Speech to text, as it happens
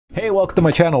Hey, welcome to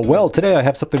my channel. Well, today I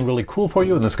have something really cool for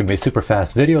you, and this is going to be a super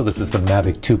fast video. This is the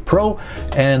Mavic 2 Pro,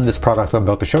 and this product I'm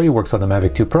about to show you works on the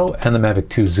Mavic 2 Pro and the Mavic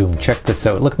 2 Zoom. Check this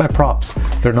out. Look at my props.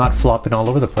 They're not flopping all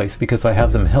over the place because I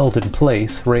have them held in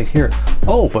place right here.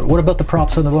 Oh, but what about the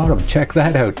props on the bottom? Check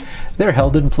that out. They're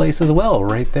held in place as well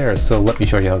right there. So let me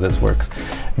show you how this works.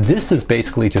 This is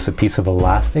basically just a piece of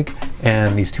elastic,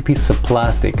 and these two pieces of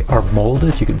plastic are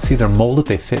molded. You can see they're molded.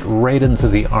 They fit right into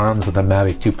the arms of the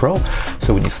Mavic 2 Pro.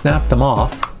 So when you snap them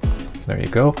off, there you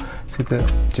go, see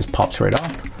that just pops right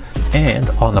off. And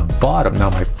on the bottom, now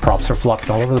my props are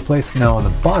flopping all over the place. Now on the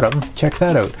bottom, check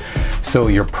that out. So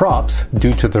your props,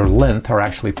 due to their length, are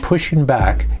actually pushing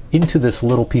back into this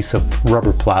little piece of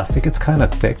rubber plastic. It's kind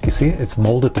of thick, you see? It's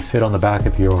molded to fit on the back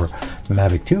of your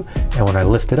Mavic 2. And when I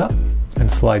lift it up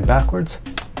and slide backwards,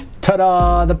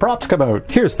 ta-da! The props come out.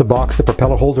 Here's the box the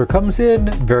propeller holder comes in.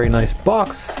 Very nice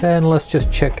box. And let's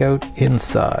just check out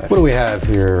inside. What do we have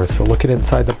here? So looking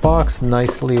inside the box,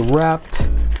 nicely wrapped.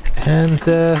 And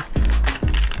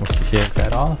let's yank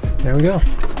that off. There we go.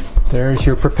 There's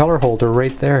your propeller holder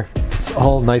right there. It's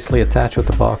all nicely attached with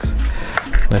the box.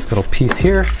 Nice little piece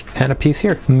here and a piece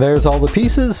here. And there's all the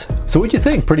pieces. So what'd you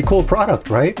think? Pretty cool product,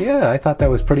 right? Yeah, I thought that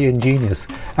was pretty ingenious.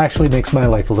 Actually makes my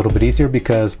life a little bit easier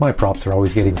because my props are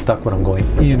always getting stuck when I'm going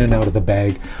in and out of the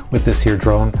bag with this here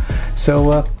drone.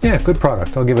 So yeah, good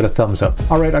product. I'll give it a thumbs up.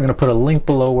 All right, I'm gonna put a link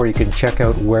below where you can check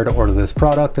out where to order this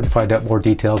product and find out more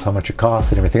details, how much it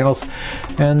costs and everything else.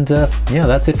 And yeah,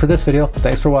 that's it for this video.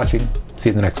 Thanks for watching. See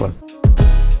you in the next one.